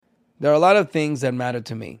There are a lot of things that matter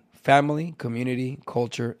to me: family, community,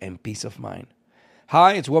 culture, and peace of mind.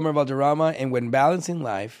 Hi, it's Wilmer Valderrama, and when balancing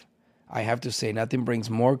life, I have to say nothing brings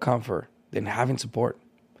more comfort than having support.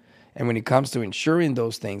 And when it comes to ensuring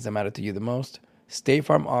those things that matter to you the most, State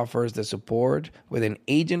Farm offers the support with an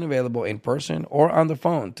agent available in person or on the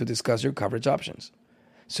phone to discuss your coverage options.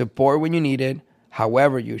 Support when you need it,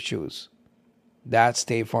 however you choose. That's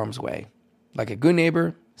State Farm's way. Like a good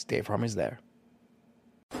neighbor, State Farm is there.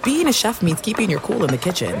 Being a chef means keeping your cool in the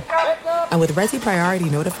kitchen. And with Resi Priority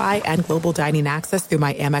Notify and Global Dining Access through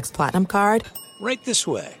my Amex Platinum card, Right this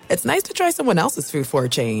way. it's nice to try someone else's food for a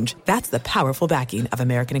change. That's the powerful backing of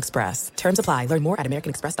American Express. Terms apply. Learn more at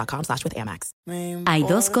americanexpress.com/withAmex. Hay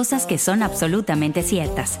dos cosas que son absolutamente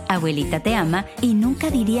ciertas. Abuelita te ama y nunca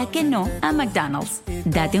diría que no a McDonald's.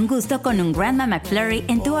 Date un gusto con un Grandma McFlurry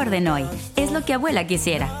en tu orden hoy. Es lo que abuela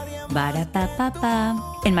quisiera.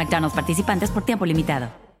 Ba-da-pa-pa-pa. En McDonald's participantes por tiempo limitado.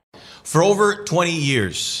 For over 20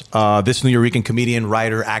 years, this New Yorican comedian,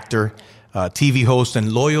 writer, actor, TV host,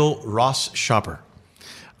 and loyal Ross shopper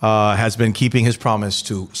has been keeping his promise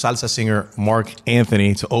to salsa singer Marc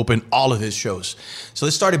Anthony to open all of his shows. So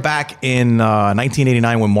this started back in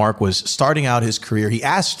 1989 when Marc was starting out his career. He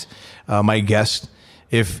asked my guest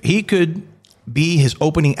if he could be his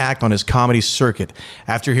opening act on his comedy circuit.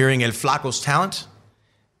 After hearing El Flaco's talent,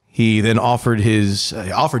 he then offered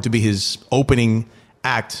to be his opening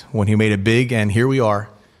act when he made it big, and here we are,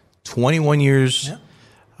 21 years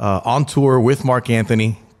on tour with Marc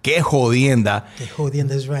Anthony. Que jodienda. Que jodienda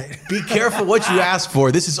is right. Be careful what you ask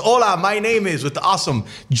for. This is Hola, my name is with the awesome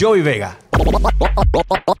Joey Vega.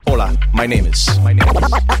 Hola, my name is.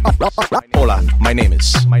 Hola, my name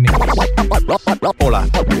is. Hola.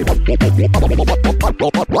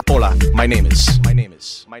 Hola, my name is.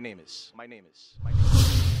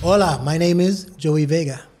 Hola, my name is Joey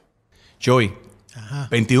Vega. Joey,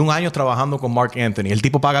 21 años trabajando con Marc Anthony. ¿El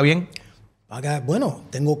tipo paga bien? Bueno,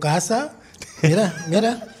 tengo casa. Mira.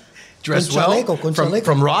 Dress con well chaleco, con chaleco.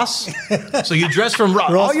 From Ross? So you dress from Ross.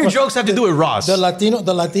 All your jokes have to do with Ross. The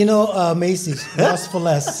Latino Macy's. Ross for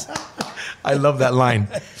less. I love that line.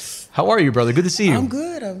 How are you, brother? Good to see you. I'm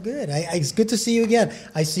good. It's good to see you again.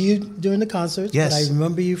 I see you during the concerts. Yes. But I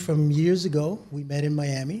remember you from years ago. We met in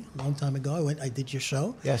Miami a long time ago. I did your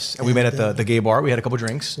show. Yes. And we met at the gay bar. We had a couple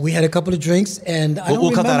drinks. We had a couple of drinks, and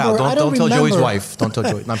We'll cut that out. Don't tell Joey's wife. Don't tell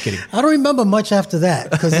Joey. No, I'm kidding. I don't remember much after that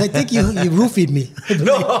because I think you roofied me.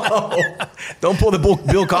 No. Don't pull the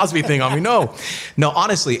Bill Cosby thing on me. No,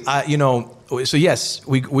 honestly, so yes,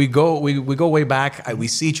 we go way back. We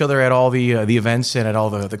see each other at all the events and at all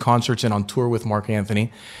the concerts and on tour with Marc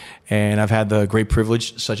Anthony. And I've had the great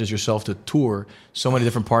privilege, such as yourself, to tour so many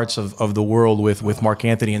different parts of the world with Marc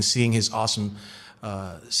Anthony and seeing his awesome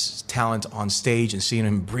talent on stage and seeing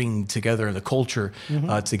him bring together the culture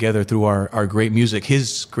together through our great music,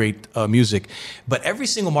 his great music. But every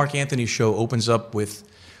single Marc Anthony show opens up with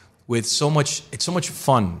so much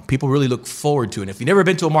fun. People really look forward to it. And if you've never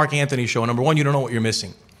been to a Marc Anthony show, number one, you don't know what you're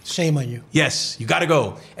missing. Shame on you. Yes, you got to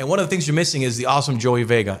go. And one of the things you're missing is the awesome Joey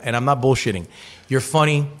Vega. And I'm not bullshitting. You're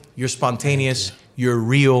funny, you're spontaneous, you're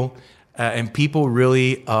real, and people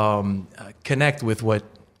really connect with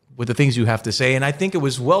the things you have to say. And I think it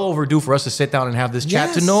was well overdue for us to sit down and have this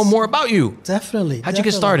chat to know more about you. Definitely. How'd you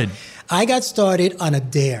get started? I got started on a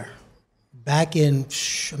dare back in,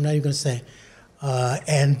 I'm not even going to say.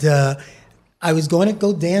 I was going to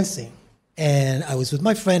go dancing, and I was with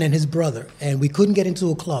my friend and his brother, and we couldn't get into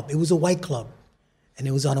a club. It was a white club, and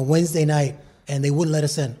it was on a Wednesday night, and they wouldn't let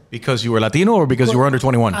us in. Because you were Latino or because you were under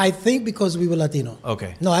 21? I think because we were Latino.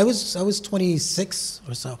 Okay. No, I was 26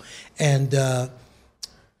 or so, and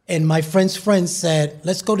my friend's friend said,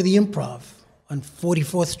 "Let's go to the Improv on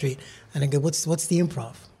 44th Street." And I go, "What's the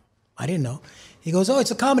Improv?" I didn't know. He goes, "Oh, it's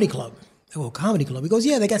a comedy club." I go, "Comedy club?" He goes,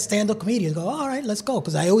 "Yeah, they got stand-up comedians." I go, "All right, let's go,"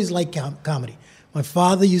 because I always liked comedy. My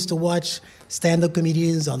father used to watch stand-up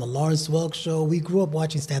comedians on the Lawrence Welk Show. We grew up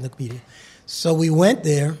watching stand-up comedians. So we went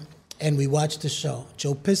there, and we watched the show.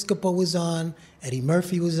 Joe Piscopo was on, Eddie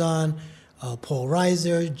Murphy was on, Paul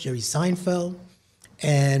Reiser, Jerry Seinfeld.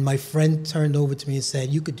 And my friend turned over to me and said,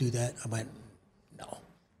 "You could do that." I went,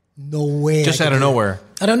 no way. Just out of nowhere.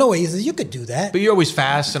 Out of nowhere. He says, "You could do that." But you're always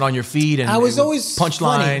fast and on your feet. And I was always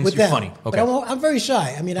punchlines. With you're them. funny. Okay. But I'm very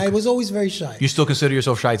shy. I mean, I was always very shy. You still consider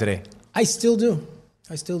yourself shy today? I still do.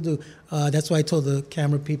 That's why I told the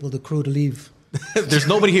camera people, the crew, to leave. There's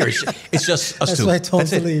nobody here. It's just us two. That's why I told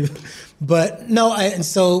them to leave. But no, and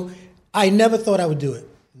so I never thought I would do it.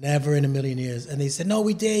 Never in a million years. And they said, "No,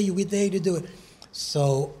 we dare you to do it."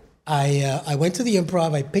 So I went to the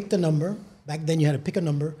Improv. I picked a number. Back then you had to pick a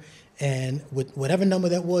number. And with whatever number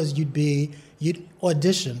that was, you'd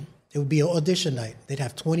audition. It would be an audition night. They'd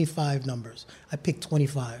have 25 numbers. I picked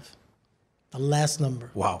 25, the last number.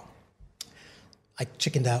 Wow. I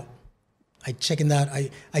chickened out.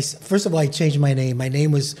 First of all, I changed my name. My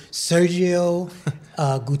name was Sergio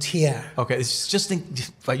Gutierrez. Okay, it's just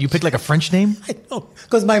you picked like a French name. I know,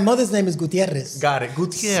 because my mother's name is Gutierrez. Got it,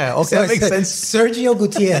 Gutierrez. Okay, So that I makes said, sense. Sergio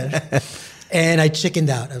Gutierrez. And I chickened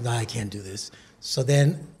out. I was like, I can't do this. So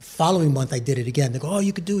then, following month, I did it again. They go, oh,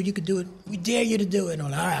 you could do it. We dare you to do it. And I'm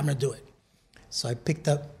like, all right, I'm going to do it. So I picked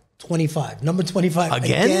up 25, number 25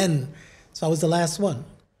 again. So I was the last one.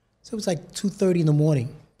 So it was like 2:30 in the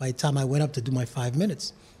morning by the time I went up to do my 5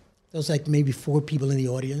 minutes. There was like maybe 4 people in the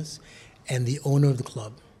audience and the owner of the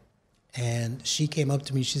club. And she came up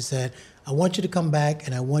to me. She said, I want you to come back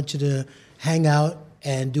and I want you to hang out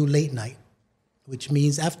and do late night, which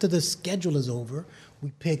means after the schedule is over,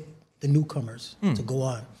 we pick the newcomers to go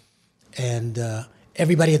on. And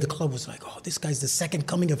everybody at the club was like, oh, this guy's the second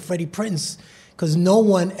coming of Freddie Prinze, because no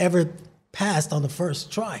one ever passed on the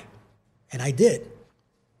first try. And I did.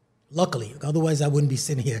 Luckily, otherwise I wouldn't be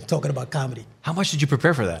sitting here talking about comedy. How much did you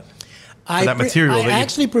prepare for that? That material? I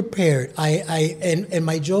actually prepared. And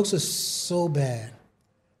my jokes were so bad.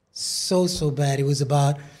 So bad. It was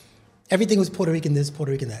about, everything was Puerto Rican this,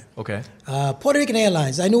 Puerto Rican that. Okay. Puerto Rican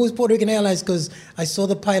Airlines. I knew it was Puerto Rican Airlines because I saw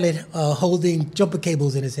the pilot holding jumper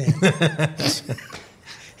cables in his hand.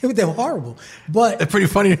 They were horrible. But It's pretty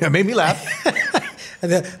funny. It made me laugh.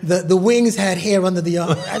 the wings had hair under the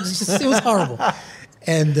arm. It was horrible.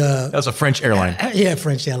 And That was a French airline. yeah,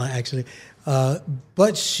 French airline actually.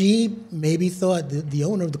 But she maybe thought the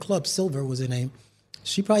owner of the club, Silver was her name.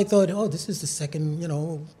 She probably thought, oh, this is the second,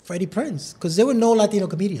 Freddie Prinze, because there were no Latino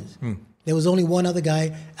comedians. There was only one other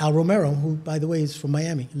guy, Al Romero, who, by the way, is from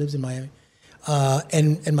Miami. He lives in Miami,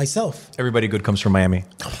 and myself. Everybody good comes from Miami.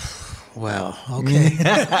 Well, okay,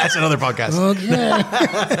 That's another podcast.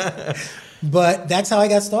 okay. But that's how I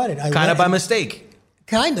got started. Kind of by mistake.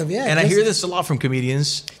 Kind of, yeah. And I hear this a lot from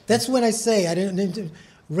comedians. That's when I say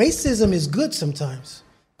racism is good sometimes,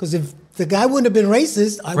 because if the guy wouldn't have been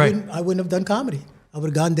racist, I wouldn't have done comedy. I would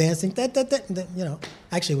have gone dancing.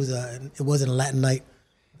 Actually, it wasn't a Latin night.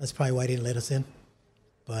 That's probably why they didn't let us in.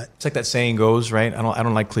 But It's like that saying goes, right? I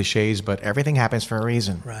don't like cliches, but everything happens for a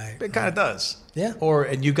reason. Right. It kind of does. Yeah.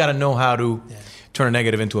 And you got to know how to turn a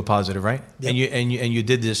negative into a positive, right? Yep. And you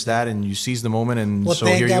did that, and you seized the moment, and well, so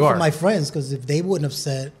thank here God you are. for my friends, because if they wouldn't have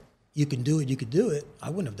said you can do it, I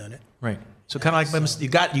wouldn't have done it. Right. So kind of like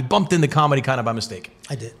by you bumped into comedy kind of by mistake.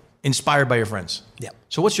 I did. Inspired by your friends. Yeah.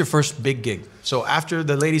 So what's your first big gig? So after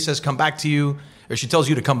the lady says come back to you, or she tells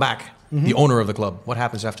you to come back, the owner of the club, what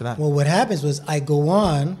happens after that? Well, what happens was I go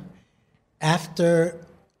on after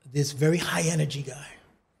this very high energy guy,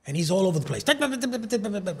 and he's all over the place,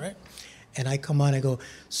 right? And I come on, I go,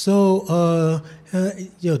 so,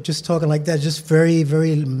 just talking like that, just very,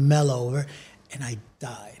 very mellow, and I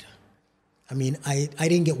died. I mean, I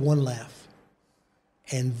didn't get one laugh.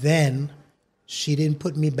 And then she didn't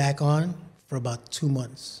put me back on for about 2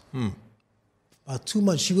 months. About 2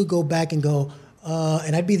 months, she would go back and go,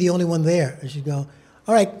 and I'd be the only one there. And she'd go,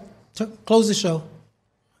 all right, close the show.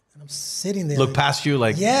 And I'm sitting there. Look past you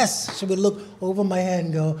like... Yes. She would look over my head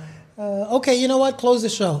and go, okay, you know what? Close the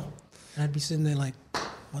show. And I'd be sitting there like,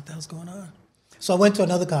 what the hell's going on? So I went to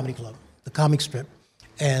another comedy club, the Comic Strip,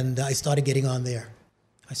 and I started getting on there.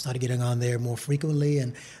 I started getting on there more frequently.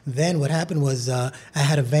 And then what happened was I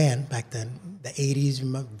had a van back then. The 80s,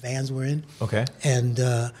 remember, vans were in. Okay. And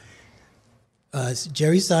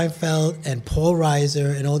Jerry Seinfeld and Paul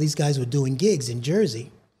Reiser and all these guys were doing gigs in Jersey.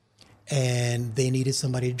 And they needed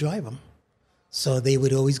somebody to drive them. So they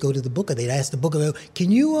would always go to the booker. They'd ask the booker,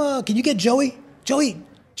 can you get Joey?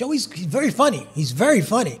 Joey's very funny. He's very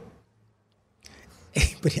funny.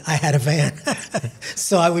 But I had a van.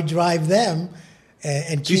 So I would drive them.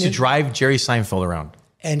 And You used to drive Jerry Seinfeld around.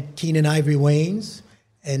 And Keenan Ivory Wayans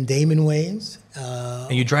and Damon Wayans.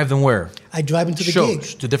 And you drive them where? I drive them to the Shows,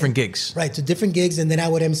 gigs. to different gigs. Right, to different gigs, and then I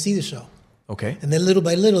would MC the show. Okay. And then little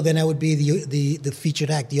by little, then I would be the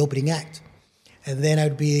featured act, the opening act. And then I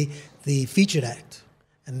would be the featured act.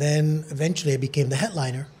 And then eventually I became the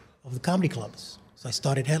headliner of the comedy clubs. So I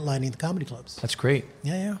started headlining the comedy clubs. That's great.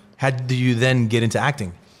 Yeah. How did you then get into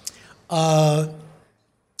acting?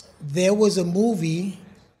 There was a movie,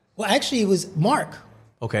 well, actually it was Mark.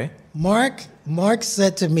 Okay. Mark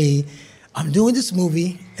said to me, I'm doing this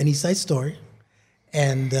movie, an East Side Story,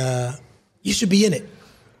 and you should be in it.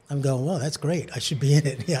 I'm going, well, that's great. I should be in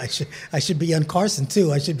it. Yeah, I should be on Carson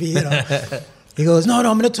too. I should be, He goes, no,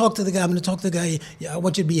 I'm going to talk to the guy. Yeah, I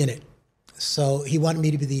want you to be in it. So he wanted me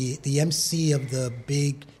to be the MC of the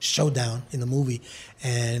big showdown in the movie,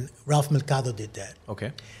 and Ralph Mercado did that.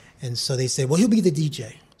 Okay. And so they said, well, he'll be the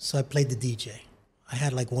DJ. So I played the DJ. I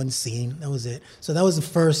had like one scene. That was it. So that was the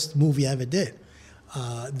first movie I ever did.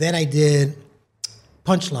 Then I did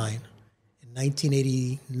Punchline in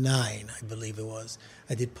 1989, I believe it was.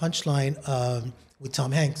 I did Punchline with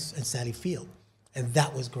Tom Hanks and Sally Field. And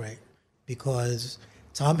that was great because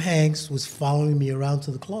Tom Hanks was following me around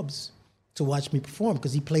to the clubs to watch me perform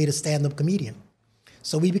because he played a stand-up comedian.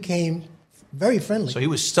 So we became very friendly. So he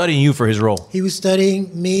was studying you for his role. He was studying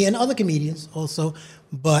me and other comedians also.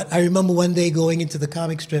 But I remember one day going into the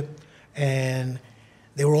comic strip and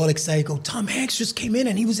they were all excited. Go, Tom Hanks just came in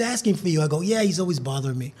and he was asking for you. I go, yeah, he's always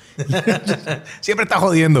bothering me. Siempre está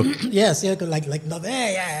jodiendo. Yes, yeah, like nothing.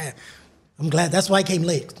 Yeah. I'm glad. That's why I came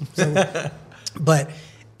late. So, but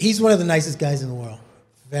he's one of the nicest guys in the world.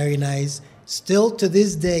 Very nice. Still to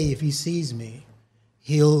this day, if he sees me,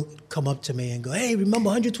 he'll come up to me and go, hey, remember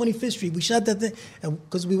 125th Street? We shot that thing.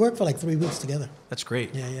 Because we worked for like 3 weeks together. That's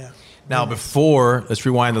great. Yeah. Now, before, let's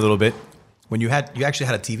rewind a little bit. When you actually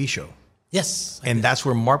had a TV show. Yes. And that's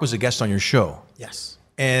where Mark was a guest on your show. Yes.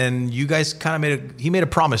 And you guys kind of he made a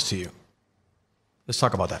promise to you. Let's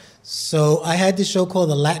talk about that. So I had this show called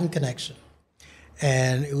The Latin Connection.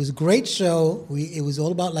 And it was a great show. It was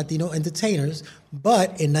all about Latino entertainers.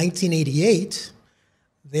 But in 1988,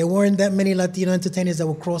 there weren't that many Latino entertainers that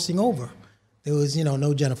were crossing over. There was,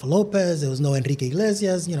 no Jennifer Lopez. There was no Enrique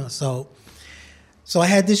Iglesias, So I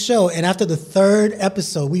had this show. And after the third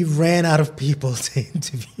episode, we ran out of people to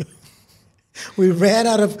interview. We ran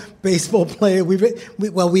out of baseball players.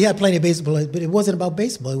 We had plenty of baseball players, but it wasn't about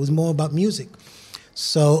baseball. It was more about music.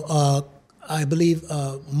 So I believe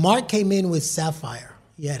Mark came in with Sapphire.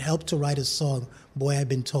 He had helped to write a song, Boy, I've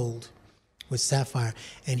Been Told, with Sapphire.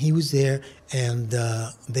 And he was there, and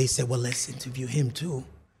they said, well, let's interview him too.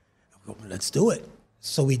 I go, let's do it.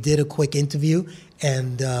 So we did a quick interview,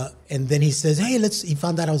 and then he says, hey, he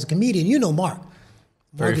found out I was a comedian. You know Mark.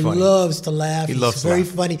 Very Mark funny. Loves to laugh. He He's loves to very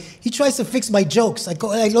laugh. funny. He tries to fix my jokes. I go,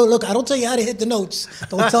 look, I don't tell you how to hit the notes.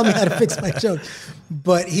 Don't tell me how to fix my jokes.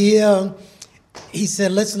 But he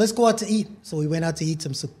said, let's go out to eat. So we went out to eat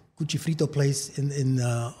some cuchifrito place on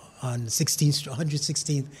 16th,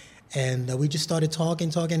 116th. And we just started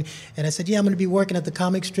talking. And I said, yeah, I'm going to be working at the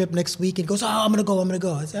comic strip next week. And he goes, I'm going to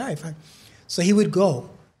go. I said, all right, fine. So he would go.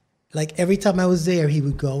 Like every time I was there, he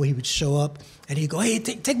would go. He would show up, and he'd go, "Hey,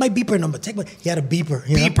 take my beeper number. He had a beeper.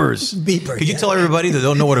 Beepers. Beeper. Could you tell everybody that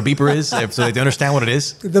don't know what a beeper is, so they understand what it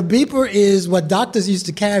is? The beeper is what doctors used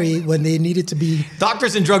to carry when they needed to be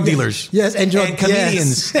Doctors and drug dealers. Yes, and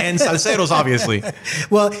comedians and salseros, obviously.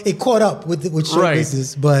 Well, it caught up with show Right.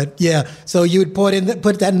 business, but yeah. So you would put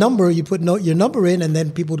that number. You put your number in, and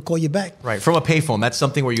then people would call you back. Right, from a payphone. That's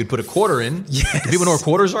something where you'd put a quarter in. Yes. Do people know where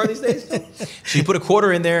quarters are these days? So you put a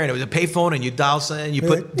quarter in there, and it was a payphone, and you dial something, you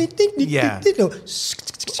put... Yeah.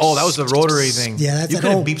 Oh, that was the rotary thing. Yeah, that's you at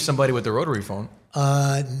couldn't home. beep somebody with the rotary phone.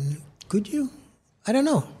 Could you? I don't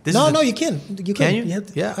know. This No, is you can. Can you? have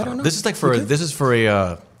to- Yeah. I don't know. This is You could. this is for a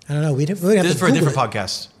I don't know. We'd have this to is for a Google different it.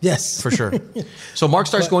 podcast. Yes, For sure. So Mark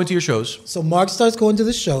starts going to your shows. So Mark starts going to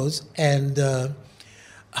the shows, and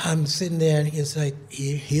I'm sitting there, and he's like,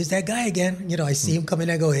 here's that guy again. I see him coming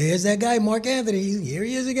in, I go, here's that guy, Mark Anthony. Here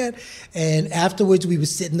he is again. And afterwards, we would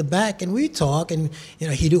sit in the back, and we'd talk, and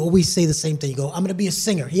he'd always say the same thing. He'd go, I'm going to be a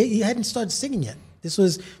singer. He hadn't started singing yet. This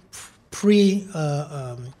was pre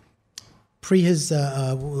his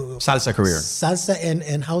Salsa career. salsa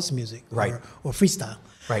and house music, Right. or freestyle.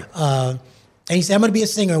 Right. And he said, I'm going to be a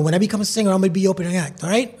singer. When I become a singer, I'm going to be opening act. All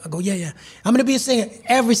right? I go, yeah. I'm going to be a singer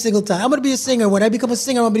every single time. I'm going to be a singer. When I become a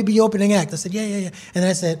singer, I'm going to be opening act. I said, yeah. And then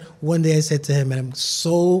I said, one day I said to him, and I'm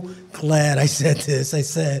so glad I said this. I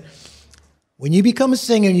said, when you become a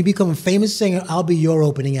singer and you become a famous singer, I'll be your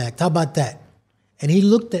opening act. How about that? And he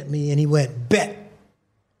looked at me and he went, bet.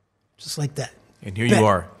 Just like that. And here Bet. you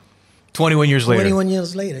are, 21 years later. 21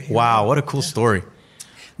 years later. Here Wow, what a cool story.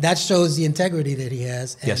 That shows the integrity that he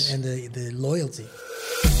has and, Yes. and the loyalty.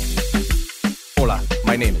 Hola,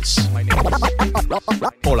 my name is.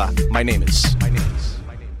 Hola, my name is.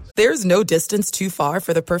 There's no distance too far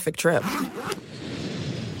for the perfect trip.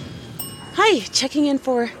 Hi, checking in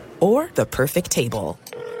for... Or the perfect table.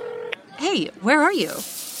 Hey, where are you?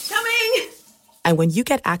 Coming! And when you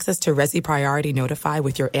get access to Resi Priority Notify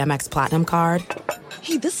with your Amex Platinum card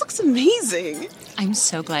Hey, this looks amazing. I'm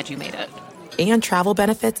so glad you made it. and travel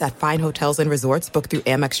benefits at fine hotels and resorts booked through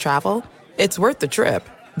Amex Travel, it's worth the trip.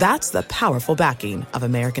 That's the powerful backing of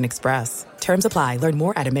American Express. Terms apply. Learn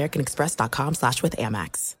more at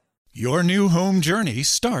americanexpress.com/withAmex. Your new home journey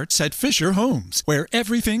starts at Fisher Homes, where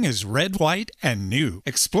everything is red, white, and new.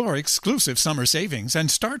 Explore exclusive summer savings and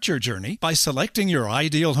start your journey by selecting your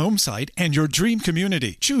ideal home site and your dream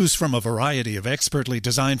community. Choose from a variety of expertly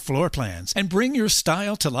designed floor plans and bring your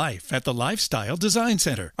style to life at the Lifestyle Design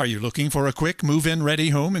Center. Are you looking for a quick move-in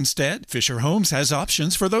ready home instead? Fisher Homes has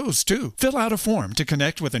options for those too. Fill out a form to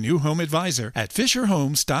connect with a new home advisor at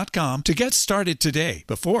FisherHomes.com to get started today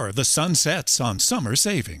before the sun sets on summer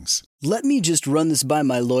savings. "Let me just run this by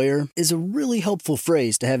my lawyer" is a really helpful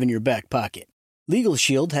phrase to have in your back pocket. Legal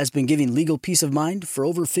Shield has been giving legal peace of mind for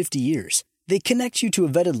over 50 years. They connect you to a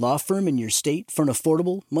vetted law firm in your state for an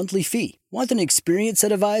affordable monthly fee. Want an experienced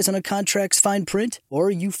set of eyes on a contract's fine print?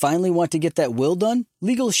 Or you finally want to get that will done?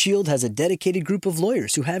 Legal Shield has a dedicated group of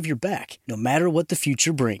lawyers who have your back, no matter what the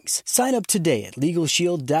future brings. Sign up today at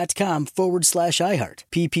LegalShield.com/iHeart.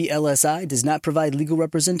 PPLSI does not provide legal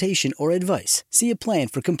representation or advice. See a plan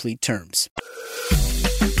for complete terms.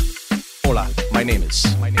 Hola, my name is.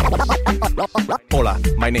 Hola,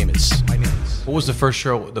 my name is. What was the first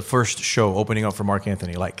show opening up for Mark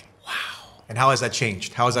Anthony like? Wow. And how has that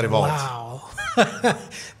changed? How has that evolved? Wow.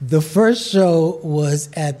 The first show was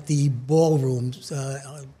at the ballroom,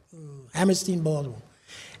 Hammerstein Ballroom.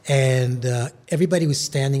 And everybody was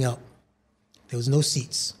standing up. There was no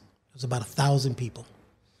seats. It was about 1,000 people.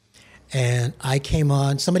 And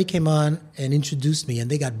somebody came on and introduced me,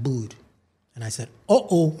 and they got booed. And I said,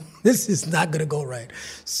 this is not going to go right.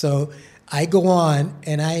 So I go on,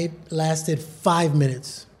 and I lasted 5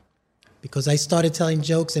 minutes because I started telling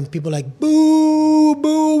jokes, and people like, boo,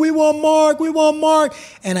 boo, we want Mark.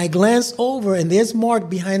 And I glance over, and there's Mark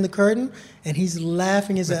behind the curtain, and he's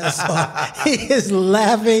laughing his ass off. He is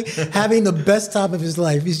laughing, having the best time of his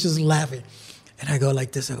life. He's just laughing. And I go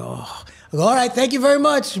like this. I go, all right, thank you very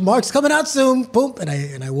much. Mark's coming out soon. Boom.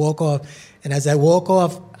 And I walk off. And as I walk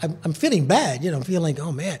off, I'm feeling bad. I'm feeling like,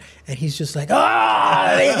 oh, man. And he's just like,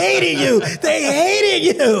 they hated you. They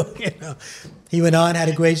hated you. He went on, had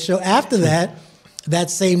a great show. After that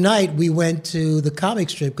same night, we went to the comic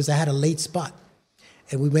strip because I had a late spot.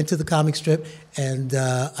 And we went to the comic strip, and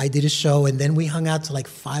I did a show. And then we hung out till like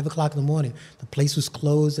 5 o'clock in the morning. The place was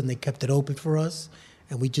closed, and they kept it open for us.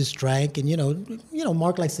 And we just drank. And,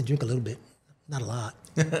 Mark likes to drink a little bit. Not a lot.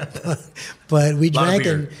 but we drank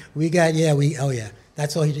and we got,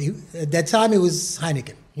 that's all he at that time it was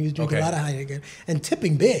Heineken. He was drinking a lot of Heineken and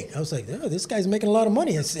tipping big. I was like, this guy's making a lot of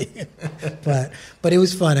money, I see. but it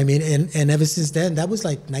was fun. I mean, and ever since then, that was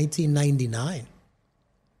like 1999,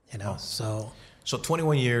 so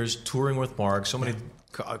 21 years touring with Mark, so many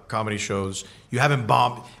comedy shows. You haven't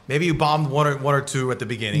bombed. Maybe you bombed one or two at the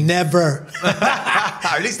beginning. Never.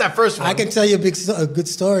 At least that first one. I can tell you a good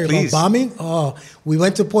story about bombing. We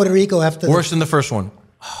went to Puerto Rico after. Worse than the first one.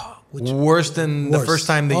 Worse than the first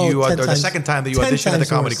time that you, or the second time that you auditioned at the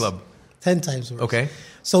comedy club. 10 times worse. Okay.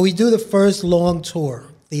 So we do the first long tour,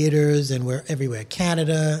 theaters, and we're everywhere.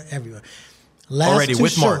 Canada, everywhere. Already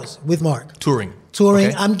with Mark. With Mark. Touring.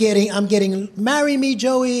 Okay. I'm getting, marry me,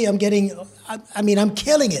 Joey. I'm killing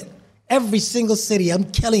it. Every single city,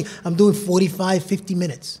 I'm doing 45, 50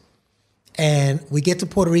 minutes. And we get to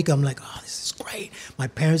Puerto Rico. I'm like, this is great. My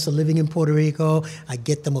parents are living in Puerto Rico. I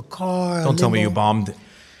get them a car. Don't tell me you bombed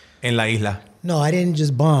en la isla. No, I didn't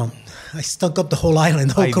just bomb. I stunk up the whole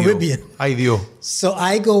island, the whole Caribbean. Ay Dios. So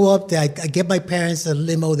I go up there. I get my parents a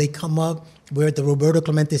limo. They come up. We're at the Roberto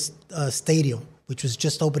Clemente Stadium, which was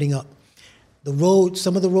just opening up.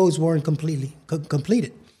 Some of the roads weren't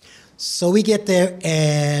completed. So we get there,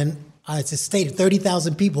 and it's a stadium,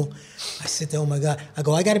 30,000 people. I sit there, oh my God. I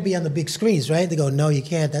go, I got to be on the big screens, right? They go, no, you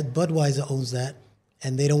can't. That Budweiser owns that,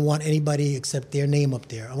 and they don't want anybody except their name up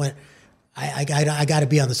there. I went, I got to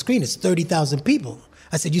be on the screen. It's 30,000 people.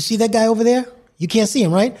 I said, you see that guy over there? You can't see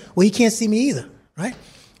him, right? Well, he can't see me either, right?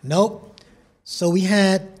 Nope. So we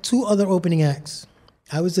had 2 other opening acts.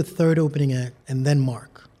 I was the 3rd opening act, and then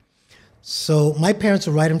Mark. So my parents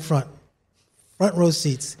were right in front row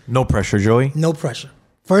seats. No pressure, Joey. No pressure.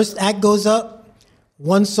 First act goes up,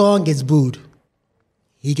 one song gets booed.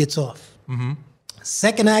 He gets off. Mm-hmm.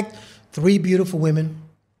 Second act, 3 beautiful women.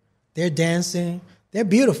 They're dancing. They're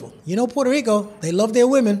beautiful. Puerto Rico, they love their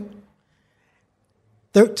women.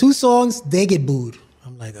 2 songs, they get booed.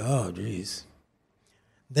 I'm like, oh, geez.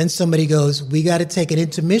 Then somebody goes, we got to take an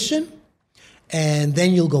intermission, and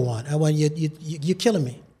then you'll go on. I want you're killing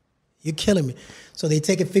me. You're killing me. So they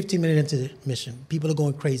take a 15-minute intermission. People are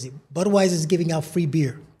going crazy. Budweiser is giving out free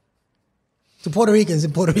beer to Puerto Ricans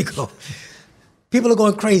in Puerto Rico. People are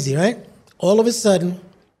going crazy, right? All of a sudden,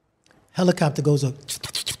 helicopter goes up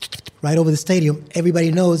right over the stadium. Everybody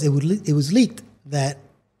knows it was leaked that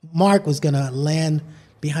Mark was going to land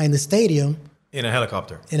behind the stadium. In a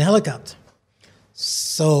helicopter.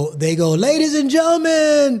 So they go, ladies and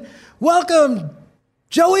gentlemen, welcome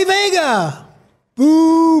Joey Vega.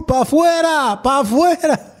 Boo, pa fuera, pa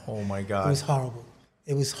fuera. Oh my God.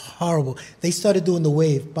 It was horrible. They started doing the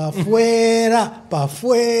wave. Pa fuera, pa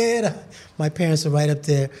fuera. My parents are right up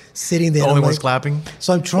there, sitting there. The only ones clapping?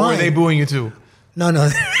 So I'm trying. Or are they booing you too? No.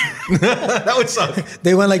 That would suck.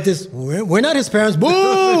 They went like this. We're not his parents.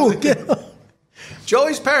 Boo!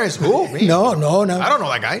 Joey's parents. Who? Me? No. I don't know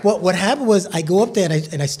that guy. What happened was I go up there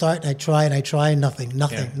and I start and I try, nothing.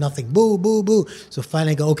 Boo, boo, boo. So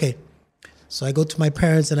finally I go, okay. So I go to my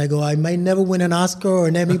parents and I go, I might never win an Oscar or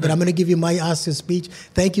an Emmy, but I'm going to give you my Oscar speech.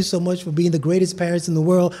 Thank you so much for being the greatest parents in the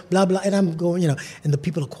world, blah, blah. And I'm going, and the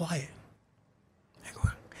people are quiet.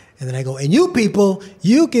 And then I go, and you people,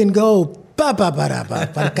 you can go, pa, pa, pa, pa, pa,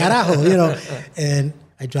 pa, carajo, And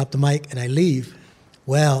I drop the mic and I leave.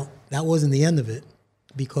 Well, that wasn't the end of it,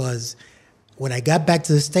 because when I got back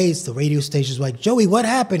to the States, the radio stations were like, Joey, what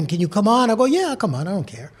happened? Can you come on? I go, yeah, I'll come on. I don't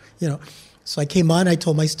care. So I came on, I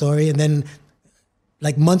told my story, and then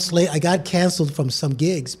like months later, I got canceled from some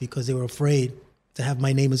gigs because they were afraid to have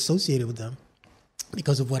my name associated with them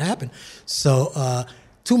because of what happened. So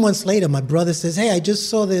 2 months later, my brother says, hey, I just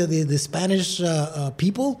saw the Spanish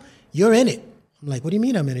people. You're in it. I'm like, what do you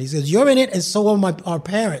mean I'm in it? He says, you're in it, and so are our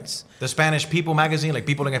parents. The Spanish People magazine, like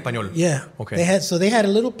People en Español. Yeah. Okay. They had a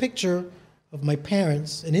little picture of my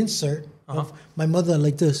parents, an insert of my mother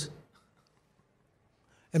like this,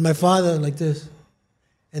 and my father like this,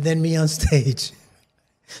 and then me on stage.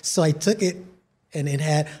 So I took it, and it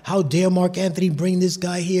had, how dare Mark Anthony bring this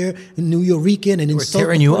guy here, a New Yorican, and insult. They were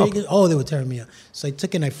tearing you up. Oh, they were tearing me up. So I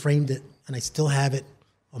took it and I framed it, and I still have it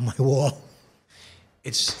on my wall.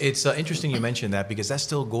 It's interesting you mentioned that, because that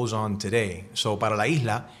still goes on today. So para la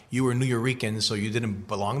isla, you were New Yorican, so you didn't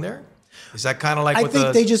belong there? Is that kind of like what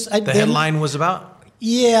the headline was about?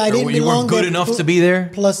 Yeah, I didn't belong there. You weren't good enough to be there?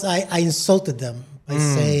 Plus, I insulted them by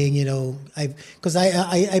saying, because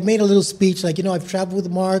I made a little speech like, I've traveled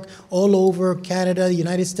with Mark all over Canada, the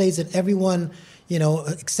United States, and everyone,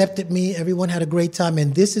 accepted me. Everyone had a great time.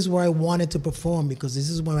 And this is where I wanted to perform, because this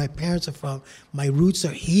is where my parents are from. My roots are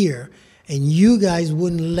here. And you guys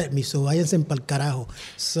wouldn't let me, so váyanse pa'l carajo.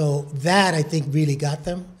 So that, I think, really got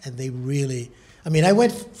them. And they really, I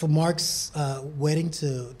went for Mark's wedding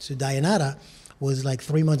to Dayanara, was like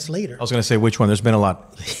 3 months later. I was going to say, which one? There's been a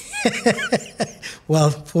lot.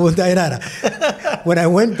 Well, for Dayanara. When I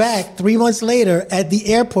went back 3 months later at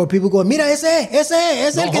the airport, people go, mira, ese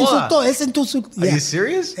el que insultó, ese insultó. Are you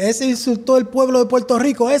serious? Ese insultó el pueblo de Puerto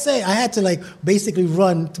Rico, ese. I had to basically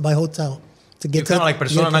run to my hotel. You're kind of like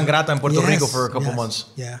persona non grata in Puerto Rico for a couple months.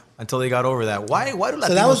 Yeah. Until they got over that. Why do Latinos...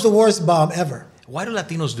 So that was the worst bomb ever. Why do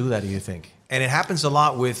Latinos do that, do you think? And it happens a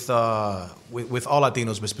lot with all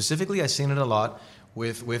Latinos, but specifically I've seen it a lot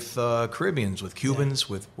with Caribbeans, with Cubans,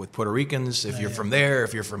 with Puerto Ricans. If you're from there,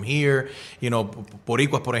 if you're from here,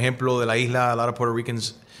 Boricuas, por ejemplo, de la isla, a lot of Puerto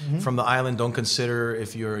Ricans from the island don't consider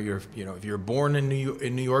if you're born in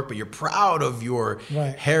New York, but you're proud of your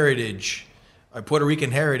heritage, Puerto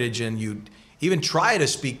Rican heritage, and you even try to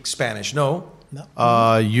speak Spanish. No.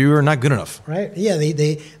 You're not good enough. Right. Yeah.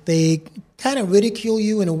 They kind of ridicule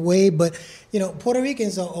you in a way, but Puerto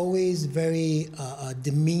Ricans are always very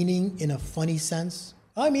demeaning in a funny sense.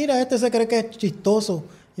 Ay, mira, este se cree que es chistoso.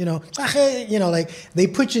 Like they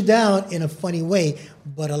put you down in a funny way,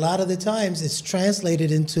 but a lot of the times it's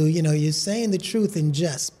translated into, you're saying the truth in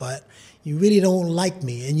jest, but you really don't like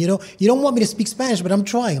me, and you don't want me to speak Spanish, but I'm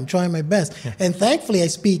trying my best. Yeah. And thankfully I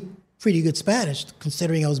speak pretty good Spanish,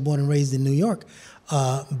 considering I was born and raised in New York.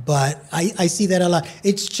 But I see that a lot.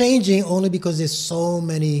 It's changing only because there's so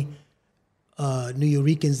many New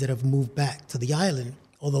Yorkers that have moved back to the island,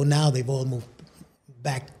 although now they've all moved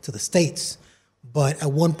back to the States. But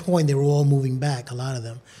at one point, they were all moving back, a lot of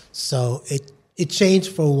them. So it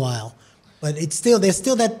changed for a while. But there's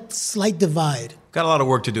still that slight divide. Got a lot of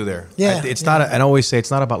work to do there. Yeah. It's not, I always say it's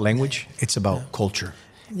not about language, it's about culture.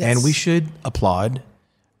 Yes. And we should applaud,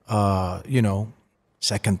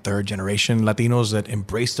 second, third generation Latinos that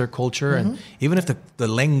embrace their culture. And even if the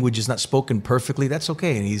language is not spoken perfectly, that's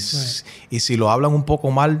okay. And y si lo hablan un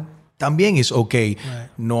poco mal, también is okay. Right.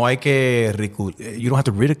 No hay que you don't have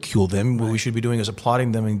to ridicule them. What we should be doing is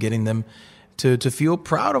applauding them and getting them to feel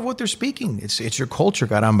proud of what they're speaking. It's your culture,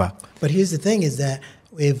 caramba. But here's the thing: is that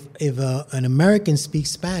if an American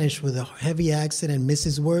speaks Spanish with a heavy accent and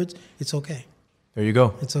misses words, it's okay. There you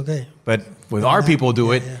go. It's okay. But when our people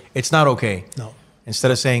do it, it's not okay. No.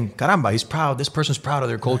 Instead of saying, caramba, he's proud. This person's proud of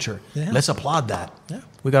their culture. Yeah. Let's applaud that. Yeah.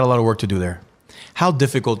 We got a lot of work to do there. How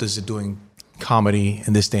difficult is it doing comedy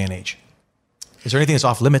in this day and age? Is there anything that's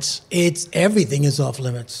off limits? Everything is off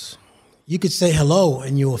limits. You could say hello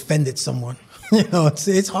and you offended someone.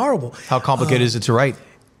 It's horrible. How complicated is it to write?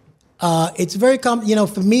 It's very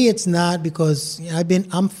for me, it's not, because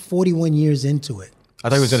I'm 41 years into it. I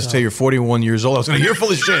thought you were going to say you're 41 years old. I was going to, you're full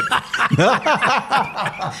of shit. No,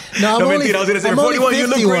 I'm only, mentira. I was going to say, I'm you're only 41, you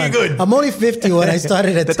look 51. pretty good. I'm only 51. I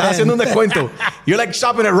started at 10. Te estás haciendo un descuento. You're like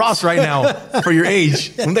shopping at Ross right now for your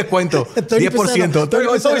age. Un descuento.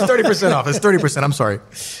 10%. It's always 30% off. It's 30%. I'm sorry.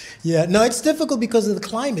 Yeah, no, it's difficult because of the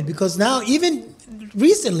climate. Because now, even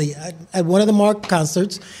recently, at one of the Mark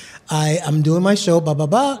concerts, I'm doing my show,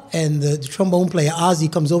 and the trombone player,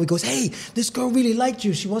 Ozzy, comes over. He goes, "Hey, this girl really liked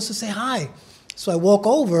you. She wants to say hi." So I walk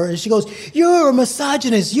over, and she goes, "You're a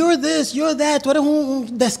misogynist. You're this. You're that. Tú eres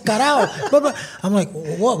un descarado." I'm like,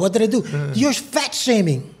 "What? What did I do?" "You're fat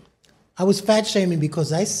shaming." I was fat shaming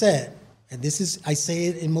because I said, and I say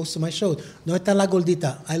it in most of my shows, "No está la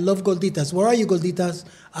gordita. I love gorditas. Where are you, gorditas?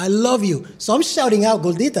 I love you." So I'm shouting out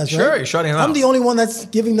gorditas, right? Sure, you're shouting out. I'm the only one that's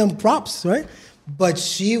giving them props, right? But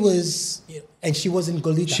she was, and she wasn't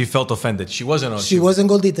gordita. She felt offended. She wasn't. She wasn't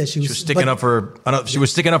gordita. She was sticking up for. She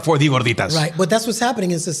was sticking up for the gorditas. Right, but that's what's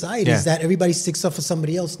happening in society is that everybody sticks up for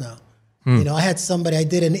somebody else now. I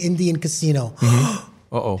did an Indian casino.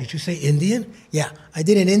 Uh-oh. Did you say Indian? Yeah, I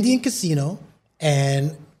did an Indian casino,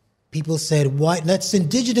 and people said, "Why? That's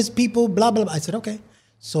indigenous people." Blah blah blah. I said, "Okay."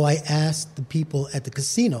 So I asked the people at the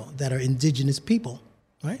casino that are indigenous people,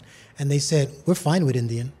 right? And they said, "We're fine with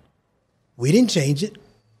Indian. We didn't change it.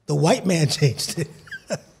 The white man changed it."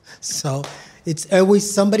 So it's always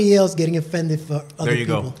somebody else getting offended for other people. There you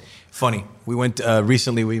go. Funny. We went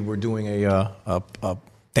recently. We were doing a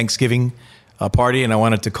Thanksgiving party, and I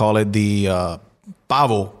wanted to call it the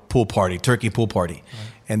pavo pool party, turkey pool party. Right.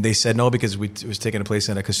 And they said no because it was taking place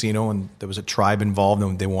in a casino, and there was a tribe involved,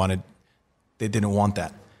 and they didn't want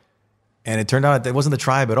that. And it turned out it wasn't the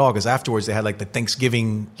tribe at all, because afterwards they had like the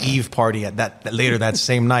Thanksgiving Eve party at later that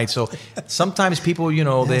same night. So sometimes people,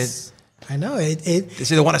 yes. I know they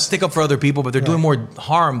say they want to stick up for other people, but they're doing more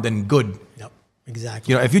harm than good. Yep,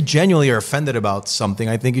 exactly. If you genuinely are offended about something,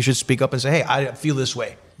 I think you should speak up and say, "Hey, I feel this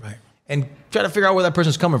way." Right. And try to figure out where that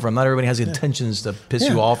person's coming from. Not everybody has the intentions to piss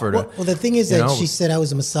you off or to. Well, the thing is that she said I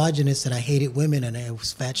was a misogynist and I hated women and I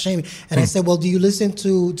was fat shaming. And I said, "Well, do you listen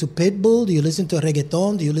to Pitbull? Do you listen to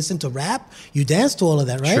reggaeton? Do you listen to rap? You dance to all of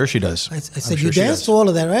that, right?" Sure, she does. I said, "You dance to all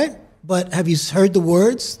of that, right? But have you heard the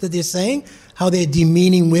words that they're saying? How they're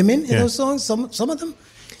demeaning women in those songs? Some of them,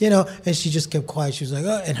 And she just kept quiet. She was like,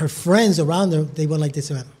 "Oh," and her friends around her, they went like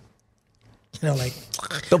this. Don't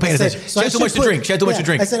pay attention. She had too much to drink. She had too much to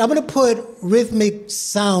drink. I said, "I'm going to put rhythmic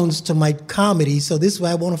sounds to my comedy, so this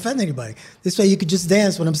way I won't offend anybody. This way you could just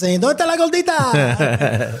dance when I'm saying, 'Donde está la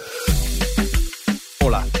gordita?'"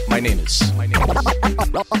 Hola, my name is.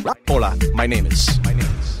 Hola, my name is.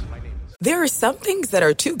 There are some things that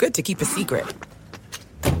are too good to keep a secret.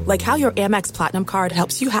 Like how your Amex Platinum card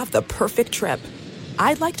helps you have the perfect trip.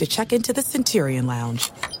 I'd like to check into the Centurion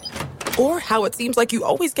Lounge. Or how it seems like you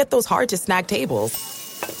always get those hard-to-snag tables.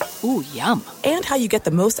 Ooh, yum. And how you get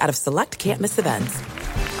the most out of select can't-miss events.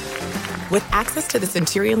 With access to the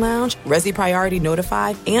Centurion Lounge, Resi Priority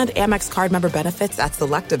Notify, and Amex card member benefits at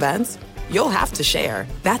select events, you'll have to share.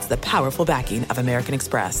 That's the powerful backing of American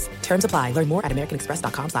Express. Terms apply. Learn more at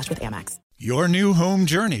americanexpress.com/withAmex. Your new home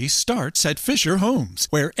journey starts at Fisher Homes,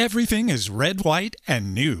 where everything is red, white,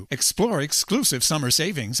 and new. Explore exclusive summer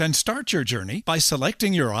savings and start your journey by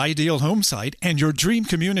selecting your ideal home site and your dream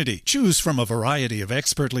community. Choose from a variety of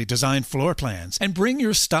expertly designed floor plans and bring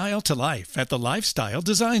your style to life at the Lifestyle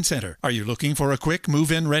Design Center. Are you looking for a quick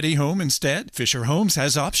move-in ready home instead? Fisher Homes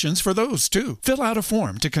has options for those too. Fill out a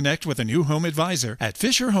form to connect with a new home advisor at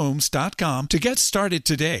fisherhomes.com to get started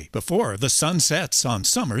today before the sun sets on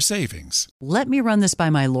summer savings. "Let me run this by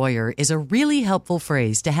my lawyer" is a really helpful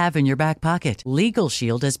phrase to have in your back pocket. Legal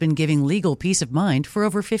Shield has been giving legal peace of mind for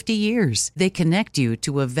over 50 years. They connect you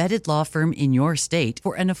to a vetted law firm in your state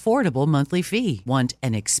for an affordable monthly fee. Want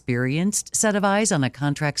an experienced set of eyes on a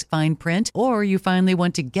contract's fine print? Or you finally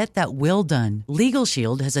want to get that will done? Legal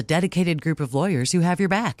Shield has a dedicated group of lawyers who have your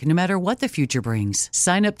back, no matter what the future brings.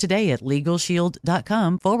 Sign up today at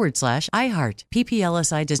LegalShield.com/iHeart.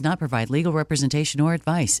 PPLSI does not provide legal representation or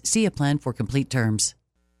advice. See a plan for complete terms.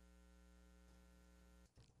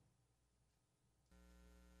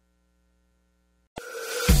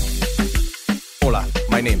 Hola,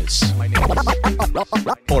 my name is.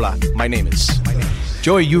 Hola, my name is.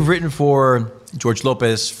 Joey, you've written for George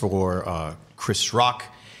Lopez, for Chris Rock.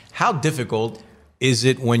 How difficult is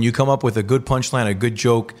it when you come up with a good punchline, a good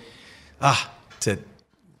joke, to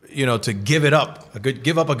give up a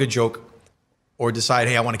good joke, or decide,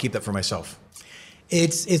 hey, I want to keep that for myself?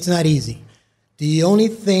 It's not easy. The only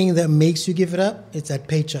thing that makes you give it up, it's that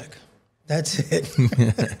paycheck. That's it.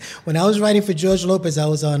 When I was writing for George Lopez, I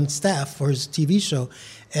was on staff for his TV show,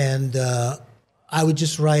 and I would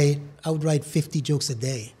write 50 jokes a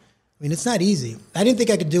day. I mean, it's not easy. I didn't think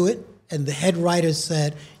I could do it, and the head writer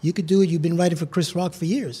said, you could do it. You've been writing for Chris Rock for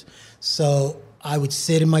years. So I would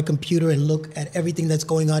sit in my computer and look at everything that's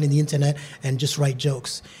going on in the internet and just write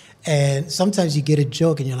jokes. And sometimes you get a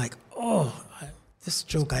joke and you're like, oh, this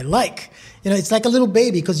joke I like. It's like a little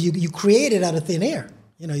baby because you create it out of thin air.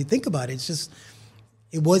 You think about it. It's just,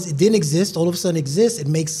 it didn't exist. All of a sudden it exists. It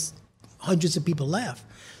makes hundreds of people laugh.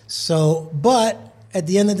 So, but at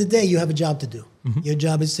the end of the day, you have a job to do. Mm-hmm. Your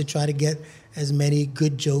job is to try to get as many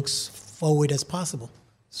good jokes forward as possible.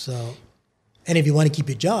 So, and if you want to keep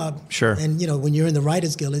your job, sure. And when you're in the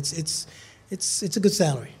Writers Guild, it's a good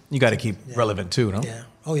salary. You got to keep relevant too, no? Yeah.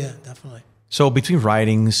 Oh yeah, definitely. So between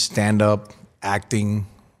writing, stand-up, acting,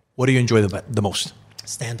 what do you enjoy the most?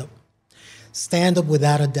 Stand-up. Stand-up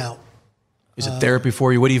without a doubt. Is it therapy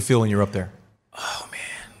for you? What do you feel when you're up there? Oh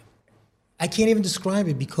man, I can't even describe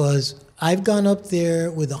it because I've gone up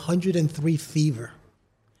there with 103 fever,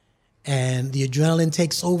 and the adrenaline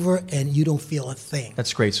takes over, and you don't feel a thing.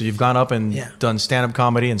 That's great. So you've gone up and done stand-up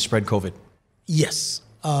comedy and spread COVID. Yes,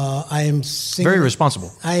 I am. Very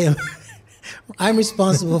responsible. I am. I'm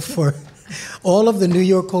responsible for all of the New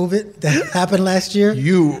York COVID that happened last year.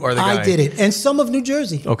 You are the guy. I did it, and some of New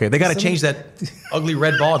Jersey. Okay, they got to change that ugly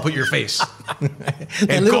red ball and put your face.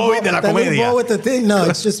 And COVID de la comedia. Ball with the thing. No,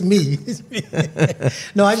 it's just me.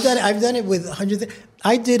 No, I've done it with hundreds.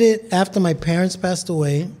 I did it after my parents passed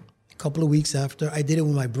away. A couple of weeks after, I did it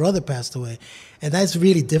when my brother passed away, and that's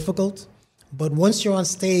really difficult. But once you're on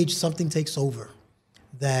stage, something takes over.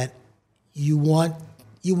 That you want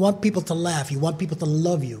people to laugh. You want people to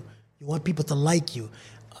love you. You want people to like you.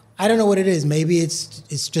 I don't know what it is. Maybe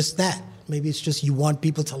it's just that. Maybe it's just you want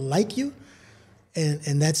people to like you,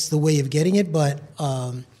 and that's the way of getting it. But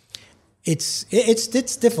it's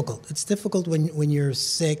difficult. It's difficult when you're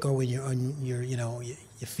sick or when you're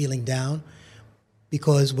feeling down,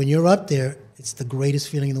 because when you're up there, it's the greatest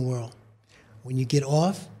feeling in the world. When you get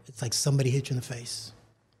off, it's like somebody hit you in the face.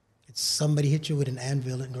 It's somebody hit you with an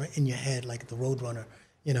anvil in your head, like the Roadrunner.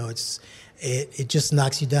 It just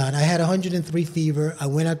knocks you down. I had 103 fever. I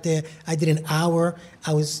went up there. I did an hour.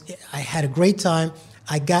 I had a great time.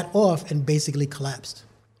 I got off and basically collapsed.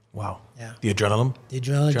 Wow. Yeah. The adrenaline? The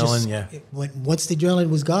adrenaline, once the adrenaline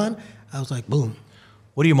was gone, I was like, boom.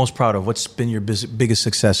 What are you most proud of? What's been your biggest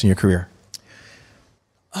success in your career?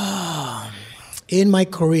 In my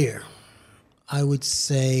career, I would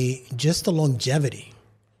say just the longevity.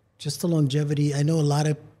 Just the longevity. I know a lot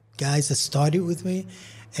of guys that started with me,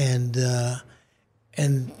 and they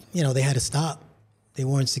had to stop. They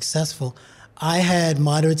weren't successful. I had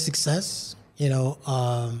moderate success.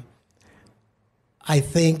 I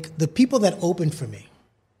think the people that opened for me,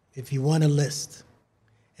 if you want a list,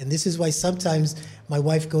 and this is why sometimes my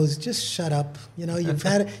wife goes, "Just shut up. You've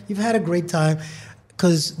had a great time,"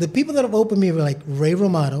 because the people that have opened me were like Ray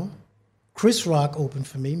Romano, Chris Rock opened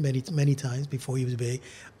for me many times before he was big,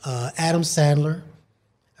 Adam Sandler.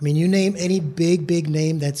 I mean, you name any big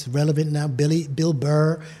name that's relevant now, Bill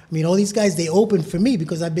Burr. I mean, all these guys, they opened for me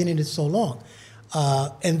because I've been in it so long.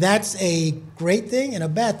 And that's a great thing and a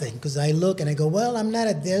bad thing, because I look and I go, well, I'm not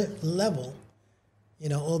at their level.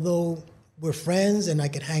 Although we're friends and I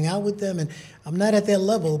could hang out with them, and I'm not at their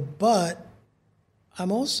level, but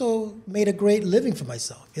I'm also made a great living for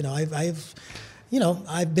myself.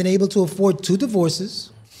 I've been able to afford 2 divorces.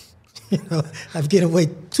 I've given away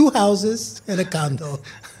 2 houses and a condo.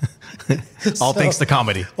 All thanks to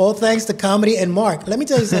comedy. All thanks to comedy. And Mark, let me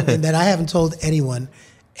tell you something that I haven't told anyone,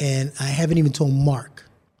 and I haven't even told Mark.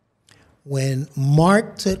 When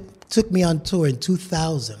Mark took me on tour in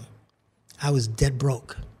 2000, I was dead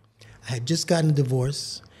broke. I had just gotten a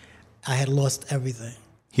divorce. I had lost everything.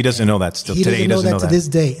 He doesn't know that still. Today, he doesn't know that. To this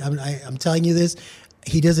day. I'm telling you this.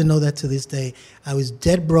 He doesn't know that to this day. I was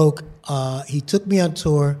dead broke. He took me on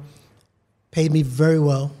tour, paid me very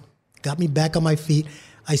well, got me back on my feet.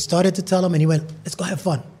 I started to tell him, and he went, "Let's go have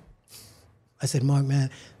fun." I said, "Mark,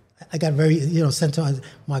 man," I got very, sentimental.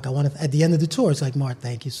 Mark, I want to, at the end of the tour, it's like, "Mark,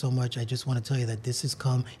 thank you so much. I just want to tell you that this has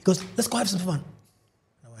come." He goes, "Let's go have some fun."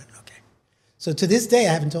 I went, "Okay." So to this day,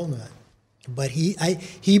 I haven't told him that. But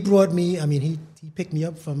he brought me, he picked me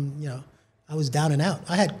up from, I was down and out.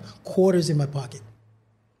 I had quarters in my pocket.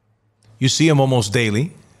 You see him almost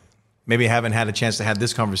daily. Maybe I haven't had a chance to have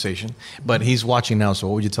this conversation, but he's watching now. So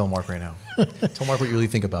what would you tell Mark right now? Tell Mark what you really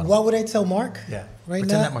think about him. What would I tell Mark? Yeah, right pretend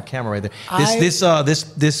now. That my camera right there. This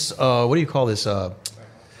what do you call this?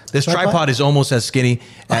 This tripod is almost as skinny.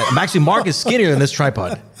 Actually, Mark is skinnier than this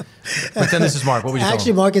tripod. Pretend this is Mark. What were you talking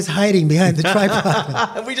Actually, Mark is hiding behind the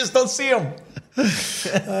tripod. We just don't see him.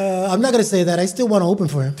 I'm not going to say that. I still want to open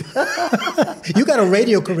for him. You got a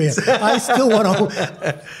radio career. I still want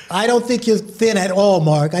to. I don't think you're thin at all,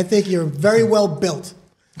 Mark. I think you're very well built.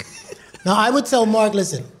 Now, I would tell Mark,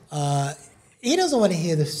 listen, he doesn't want to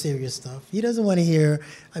hear the serious stuff. He doesn't want to hear,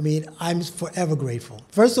 I'm forever grateful.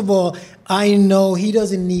 First of all, I know he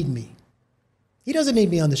doesn't need me. He doesn't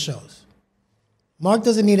need me on the shows. Mark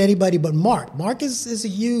doesn't need anybody but Mark. Mark is a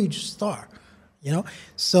huge star,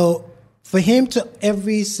 So for him to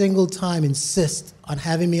every single time insist on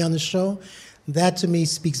having me on the show, that to me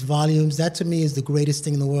speaks volumes. That to me is the greatest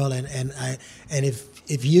thing in the world. And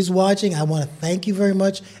if he is watching, I want to thank you very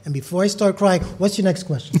much. And before I start crying, what's your next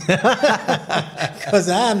question? Because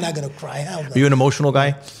I'm not going to cry. Are you an emotional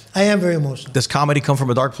guy? I am very emotional. Does comedy come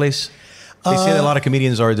from a dark place? They say that a lot of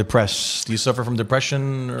comedians are depressed. Do you suffer from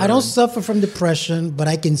depression? I don't suffer from depression, but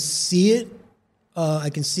I can see it. I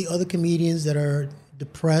can see other comedians that are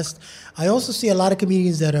depressed. I also see a lot of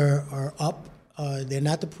comedians that are up. They're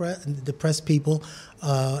not depressed people.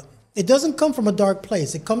 It doesn't come from a dark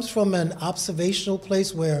place. It comes from an observational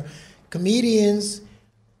place where comedians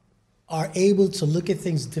are able to look at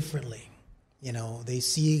things differently. They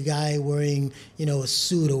see a guy wearing, a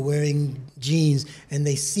suit or wearing jeans, and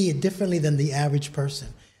they see it differently than the average person.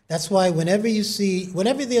 That's why whenever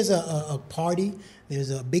there's a party,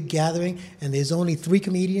 there's a big gathering, and there's only 3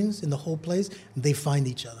 comedians in the whole place, they find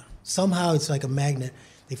each other. Somehow it's like a magnet.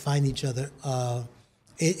 They find each other.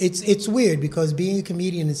 It's weird because being a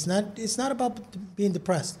comedian, it's not about being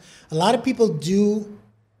depressed. A lot of people do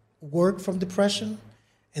work from depression,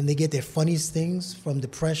 and they get their funniest things from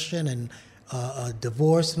depression and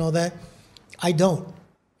divorce and all that. I don't.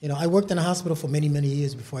 I worked in a hospital for many, many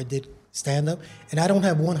years before I did stand-up, and I don't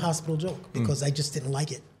have one hospital joke because I just didn't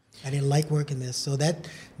like it. I didn't like working there. So that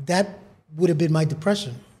would have been my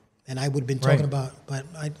depression, and I would have been talking about, but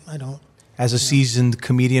I don't. As a seasoned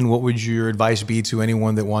comedian, what would your advice be to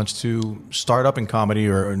anyone that wants to start up in comedy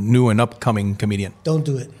or a new and upcoming comedian? Don't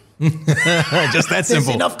do it. Just that simple.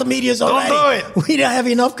 There's enough comedians already. Don't do it. We don't have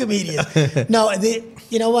enough comedians. No,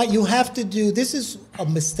 you know what? You have to do, this is a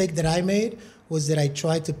mistake that I made, was that I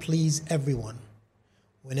tried to please everyone.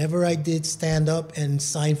 Whenever I did stand up and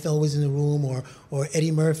Seinfeld was in the room or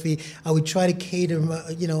Eddie Murphy, I would try to cater,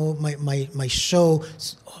 my show.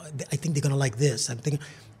 I think they're going to like this. I'm thinking,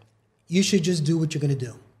 you should just do what you're going to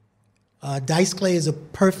do. Dice Clay is a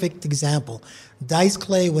perfect example. Dice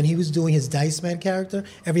Clay, when he was doing his Dice Man character,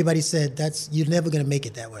 everybody said, you're never going to make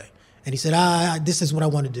it that way. And he said, this is what I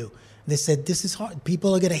want to do. And they said, this is hard.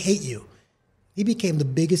 People are going to hate you. He became the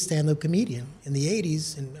biggest stand-up comedian. In the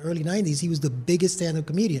 80s and early 90s, he was the biggest stand-up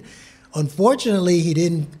comedian. Unfortunately, he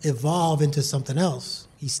didn't evolve into something else.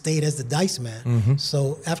 He stayed as the Dice Man. Mm-hmm.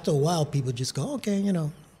 So after a while, people just go, okay,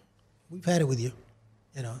 we've had it with you.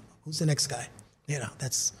 Who's the next guy?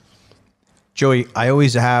 That's... Joey, I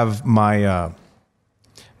always have my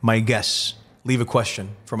my guests leave a question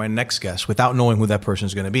for my next guest without knowing who that person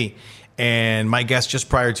is going to be. And my guest just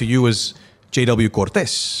prior to you was J.W.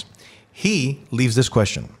 Cortez. He leaves this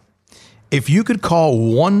question. If you could call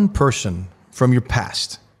one person from your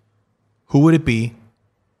past, who would it be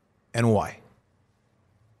and why?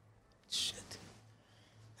 Shit.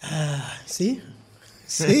 See?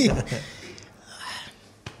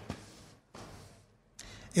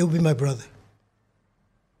 It would be my brother.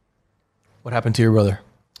 What happened to your brother?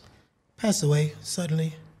 Passed away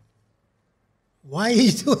suddenly. Why are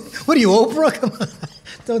you doing? What are you, Oprah? Come on,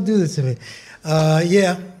 don't do this to me.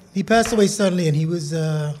 Yeah, he passed away suddenly, and he was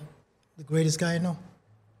the greatest guy I know.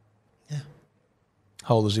 Yeah.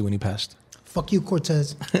 How old was he when he passed? Fuck you,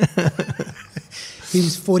 Cortez. He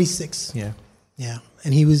was 46. Yeah. Yeah,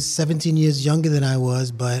 and he was 17 years younger than I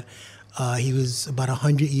was, but he was about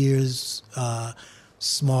 100 years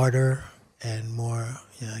smarter and more.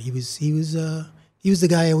 Yeah, he was the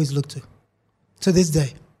guy I always looked to this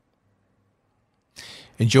day.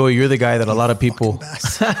 And Joey, you're the guy that a lot of people.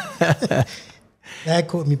 That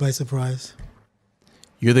caught me by surprise.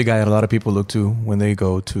 You're the guy that a lot of people look to when they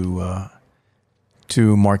go to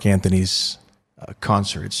Mark Anthony's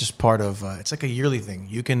concert. It's just part of. It's like a yearly thing.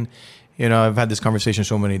 You can, I've had this conversation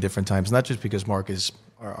so many different times. Not just because Mark is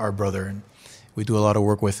our brother and we do a lot of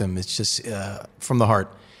work with him. It's just from the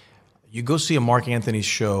heart. You go see a Mark Anthony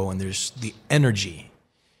show, and there's the energy,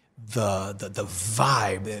 the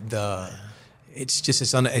vibe,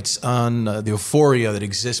 it's on the euphoria that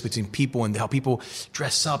exists between people and how people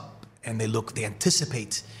dress up and they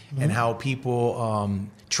anticipate, and how people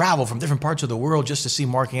travel from different parts of the world just to see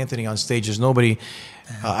Marc Anthony on stage. There's nobody,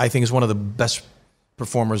 I think, is one of the best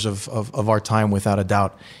performers of our time, without a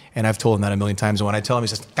doubt. And I've told him that a million times. And when I tell him, he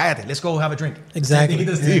says, "Cállate, let's go have a drink." Exactly. He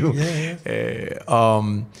does to you.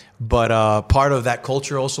 But part of that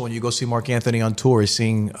culture also, when you go see Marc Anthony on tour, is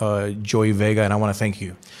seeing Joey Vega. And I want to thank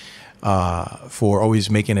you for always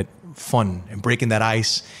making it fun and breaking that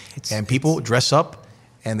ice. And people dress up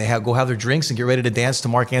and they go have their drinks and get ready to dance to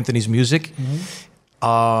Marc Anthony's music.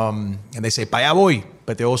 And they say, "Pa allá voy,"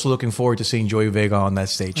 but they're also looking forward to seeing Joey Vega on that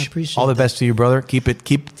stage. I appreciate all the best to you, brother. Keep it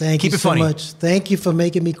so funny. Much. Thank you for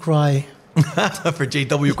making me cry. For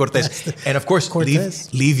J.W. Cortez. And of course,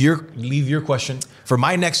 leave your question for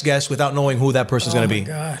my next guest without knowing who that person's going to be.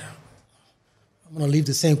 Oh, my God. I'm going to leave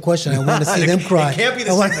the same question. I want to see them cry. It can't be the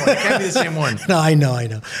same one. It can't be the same one. No, I know. I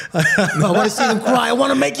want to see them cry. I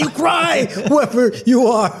want to make you cry, whoever you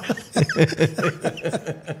are.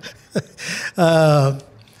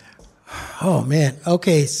 Oh, man.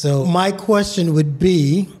 Okay, so my question would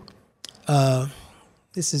be,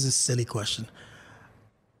 this is a silly question.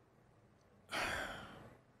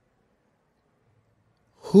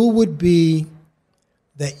 Who would be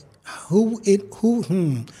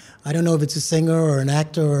I don't know if it's a singer or an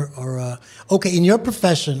actor or okay, in your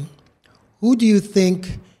profession, who do you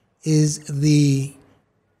think is the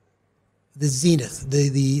zenith,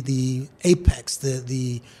 the apex,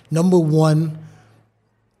 the number one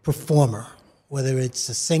performer, whether it's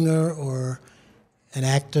a singer or an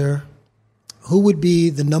actor? Who would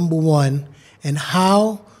be the number one, and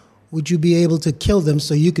how would you be able to kill them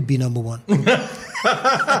so you could be number one?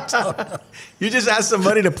 You just asked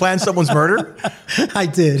somebody to plan someone's murder? I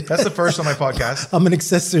did. That's the first on my podcast. I'm an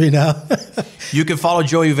accessory now. You can follow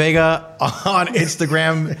Joey Vega on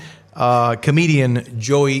Instagram, comedian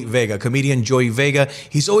Joey Vega.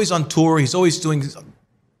 He's always on tour. He's always doing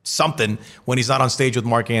something when he's not on stage with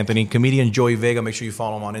Marc Anthony. Comedian Joey Vega. Make sure you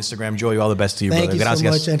follow him on Instagram. Joey, all the best to you, brother. Thank you so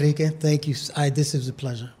much, Enrique. Thank you. This is a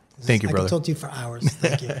pleasure. Thank you, brother. I can talk to you for hours.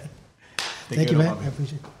 Thank you. Thank you, man. I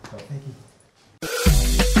appreciate it. Thank you.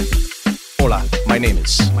 Hola, my name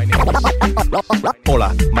is.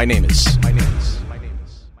 Hola, my name is.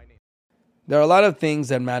 There are a lot of things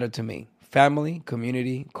that matter to me: family,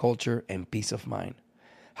 community, culture, and peace of mind.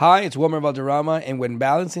 Hi, it's Wilmer Valderrama, and when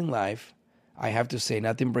balancing life, I have to say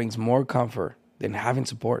nothing brings more comfort than having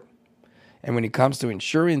support. And when it comes to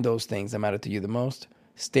ensuring those things that matter to you the most,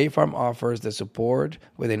 State Farm offers the support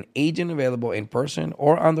with an agent available in person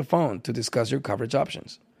or on the phone to discuss your coverage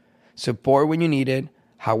options. Support when you need it,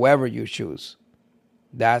 however you choose.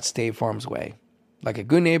 That's State Farm's way. Like a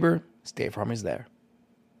good neighbor, State Farm is there.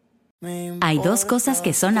 Hay dos cosas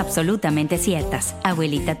que son absolutamente ciertas.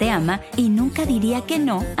 Abuelita te ama y nunca diría que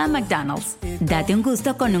no a McDonald's. Date un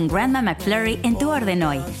gusto con un Grandma McFlurry en tu orden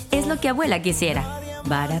hoy. Es lo que abuela quisiera.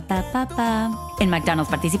 Ba-da-pa-pa-pa. En McDonald's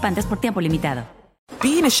participantes por tiempo limitado.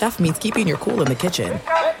 Being a chef means keeping your cool in the kitchen.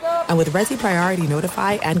 And with Resi Priority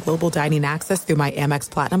Notify and Global Dining Access through my Amex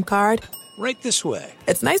Platinum card, right this way.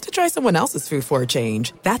 It's nice to try someone else's food for a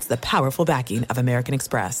change. That's the powerful backing of American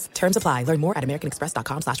Express. Terms apply. Learn more at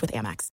americanexpress.com/withAmex.